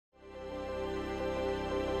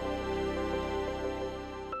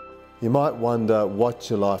You might wonder what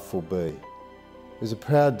your life will be. It was a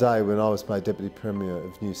proud day when I was made Deputy Premier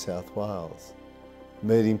of New South Wales,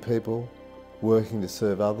 meeting people, working to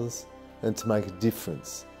serve others and to make a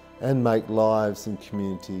difference and make lives and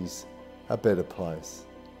communities a better place.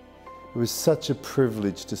 It was such a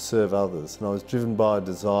privilege to serve others, and I was driven by a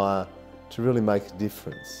desire to really make a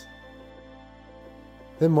difference.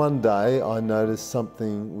 Then one day I noticed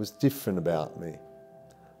something was different about me.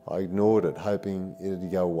 I ignored it, hoping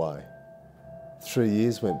it'd go away. 3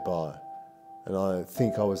 years went by, and I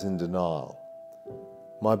think I was in denial.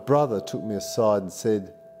 My brother took me aside and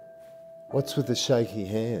said, "What's with the shaky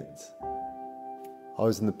hands?" I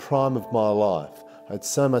was in the prime of my life. I had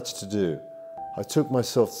so much to do. I took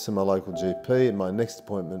myself to my local GP, and my next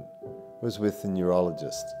appointment was with the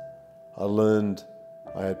neurologist. I learned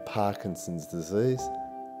I had Parkinson's disease,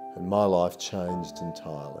 and my life changed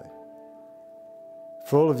entirely.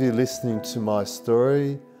 For all of you listening to my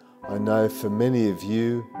story, I know for many of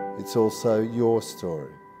you, it's also your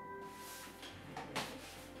story.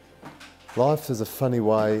 Life is a funny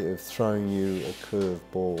way of throwing you a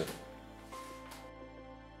curved ball.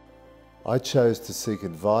 I chose to seek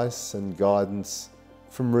advice and guidance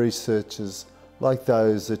from researchers like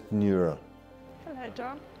those at NeuRA. Hello,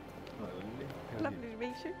 John. Lovely to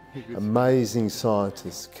meet you. Amazing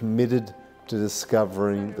scientists committed to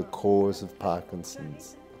discovering the cause of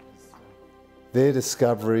Parkinson's. Their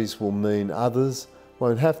discoveries will mean others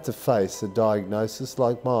won't have to face a diagnosis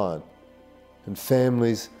like mine, and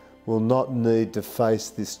families will not need to face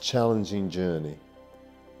this challenging journey.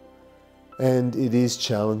 And it is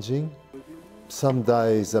challenging. Some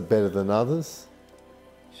days are better than others,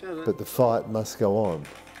 but the fight must go on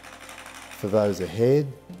for those ahead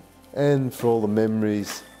and for all the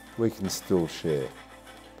memories we can still share.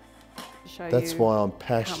 That's why I'm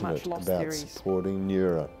passionate about supporting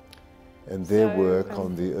NeuRA and their work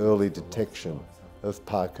on the early detection of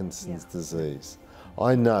Parkinson's disease.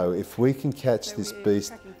 I know if we can catch this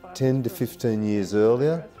beast 10 to 15 years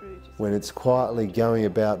earlier, when it's quietly going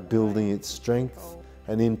about building its strength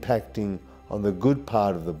and impacting on the good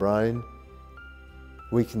part of the brain,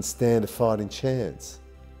 we can stand a fighting chance.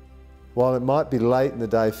 While it might be late in the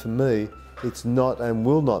day for me, it's not and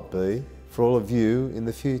will not be for all of you in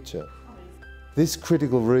the future. This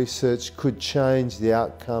critical research could change the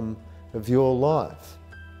outcome of your life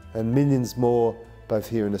and millions more, both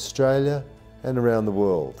here in Australia and around the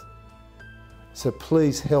world. So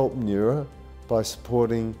please help NeuRA by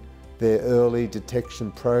supporting their early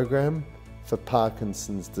detection program for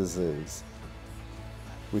Parkinson's disease.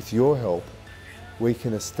 With your help, we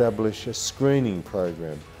can establish a screening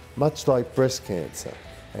program, much like breast cancer,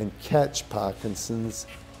 and catch Parkinson's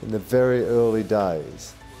in the very early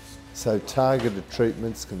days, so targeted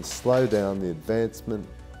treatments can slow down the advancement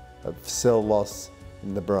of cell loss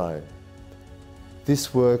in the brain.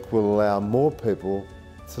 This work will allow more people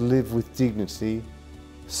to live with dignity,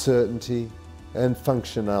 certainty and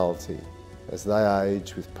functionality as they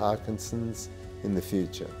age with Parkinson's in the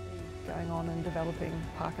future. Going on and developing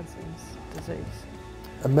Parkinson's disease.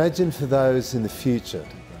 Imagine for those in the future,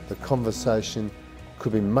 the conversation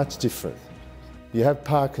could be much different. You have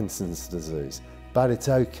Parkinson's disease, but it's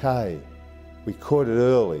okay. We caught it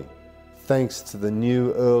early, thanks to the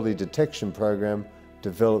new early detection program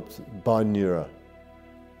developed by NeuRA.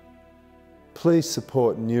 Please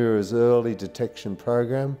support NeuRA's early detection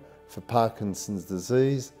program for Parkinson's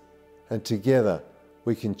disease, and together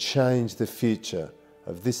we can change the future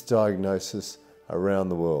of this diagnosis around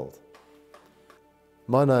the world.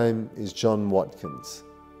 My name is John Watkins.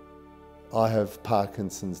 I have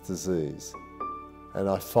Parkinson's disease, and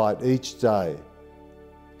I fight each day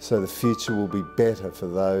so the future will be better for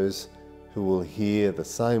those who will hear the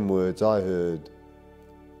same words I heard,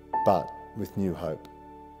 but with new hope.